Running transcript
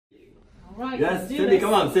All right. Yes, Cindy,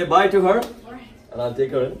 come on, say bye to her. All right. And I'll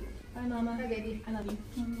take her in. Bye, Mama. Hi, baby. I love you.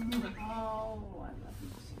 Oh, I love you.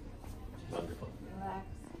 Wonderful. Relax.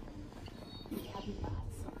 Make happy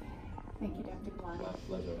thoughts. Okay. Thank you, Dr. Gulani. My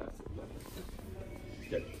pleasure.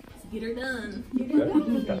 Good. Let's get her done.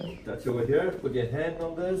 Good. Touch over here. Put your hand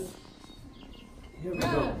on this. Here we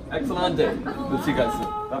go. Excellent day. We'll see you guys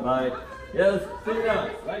soon. Bye bye. Yes, see you now.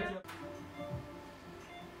 Right here.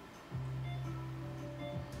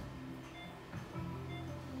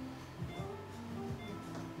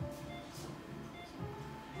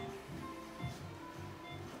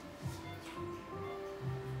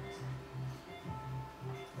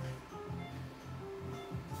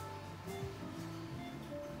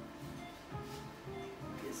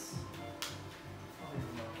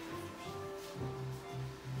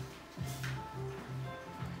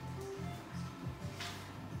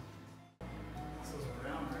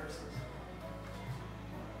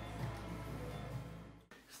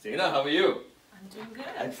 Christina, how are you? I'm doing good.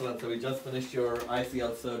 Excellent. So we just finished your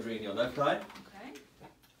ICL surgery in your left eye. Okay.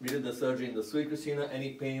 We did the surgery in the suite, Christina.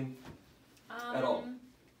 Any pain at all?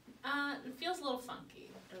 It feels a little funky.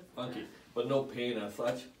 Funky, but no pain as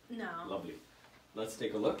such. No. Lovely. Let's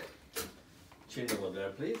take a look. Chin over there,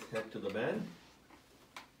 please. Head to the band.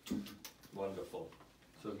 Wonderful.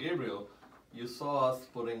 So Gabriel, you saw us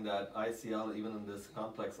putting that ICL even in this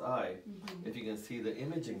complex eye. If you can see the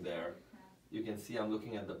imaging there, you can see I'm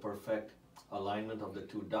looking at the perfect alignment of the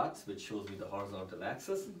two dots, which shows me the horizontal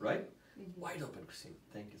axis, right? Wide open, Christine.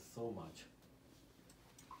 Thank you so much.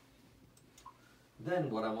 Then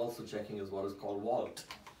what I'm also checking is what is called vault.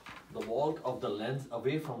 The vault of the lens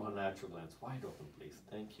away from her natural lens. Wide open, please.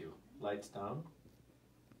 Thank you. Lights down.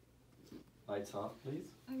 Lights off, please.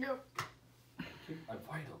 Yep. Thank you. And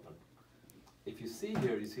wide open. If you see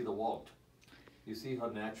here, you see the vault. You see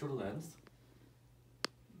her natural lens.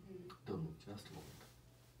 Don't move, just a moment.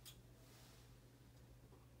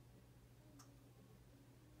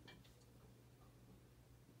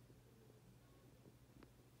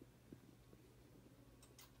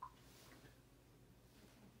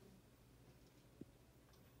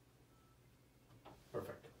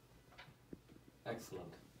 Perfect.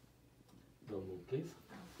 Excellent. Don't move, please.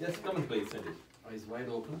 Yes, come in, please, Cindy. Eyes wide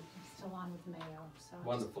open. I'm still on with Mayo, so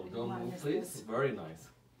Wonderful. Don't move, please. Very nice.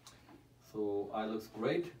 So eye looks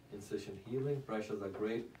great. Incision healing. Pressures are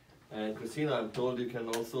great. And Christina, I'm told you can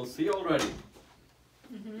also see already.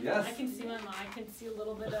 Yes. I can see my mom. I can see a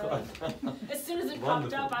little bit of. As soon as it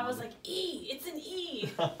popped up, I was like, E! It's an E!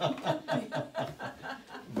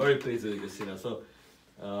 Very pleased with you, Christina. So,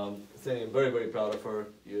 saying I'm very, very proud of her.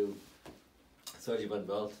 Surgery went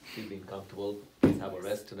well. She's been comfortable. Please have a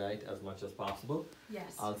rest tonight as much as possible.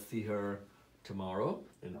 Yes. I'll see her tomorrow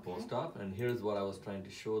in post-op. And here's what I was trying to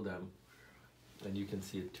show them. And you can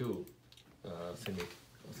see it too, Cindy,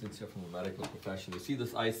 since you're from the medical profession. You see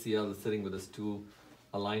this ICL is sitting with its two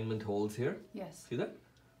alignment holes here? Yes. See that?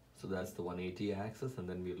 So that's the 180 axis, and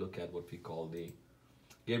then we look at what we call the...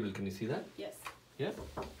 Gabriel, can you see that? Yes. Yeah?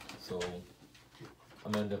 So,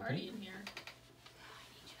 Amanda, Already in here.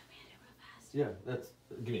 yeah, that's...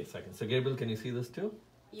 Give me a second. So Gabriel, can you see this too?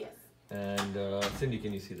 Yes. And Cindy,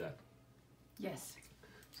 can you see that? Yes.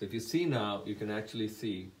 So if you see now, you can actually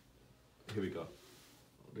see... Here we go.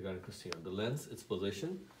 Regarding Christina, the lens, its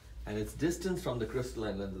position, and its distance from the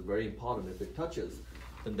crystalline lens is very important. If it touches,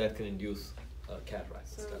 then that can induce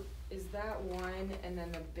cataracts and So stuff. is that one and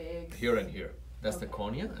then the big? Here and here. That's the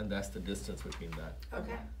cornea, and that's the distance between that.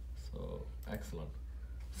 Okay. So, excellent.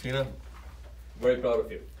 Christina, very proud of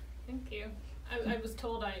you. Thank you. I was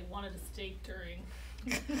told I wanted a steak during.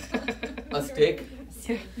 A steak?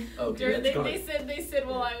 Okay, They said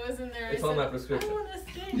while I was in there, it's I on said, my prescription. I want a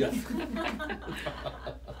steak. Yes.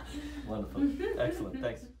 Wonderful. Excellent.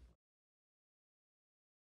 Thanks.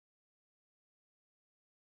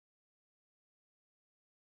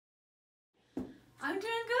 I'm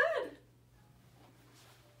doing good.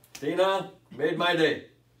 Tina, made my day.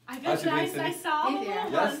 I How's guess your day, I Cindy? saw the Hey there.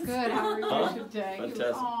 little Yes. ones. Good. How are you Huh? today?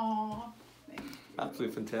 Fantastic. Aw.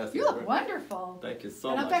 Absolutely fantastic. You look wonderful. Thank you so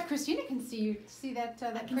and I much. bet Christina can see you. See that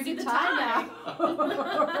that can pretty see the tie tie.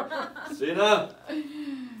 now. Christina!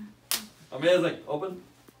 Amazing. Open.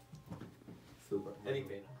 Super. Any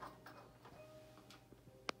pain?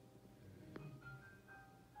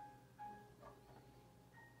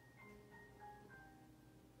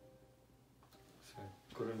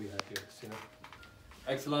 Couldn't be happier, Christina.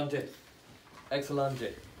 Excellente.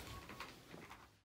 Excellente.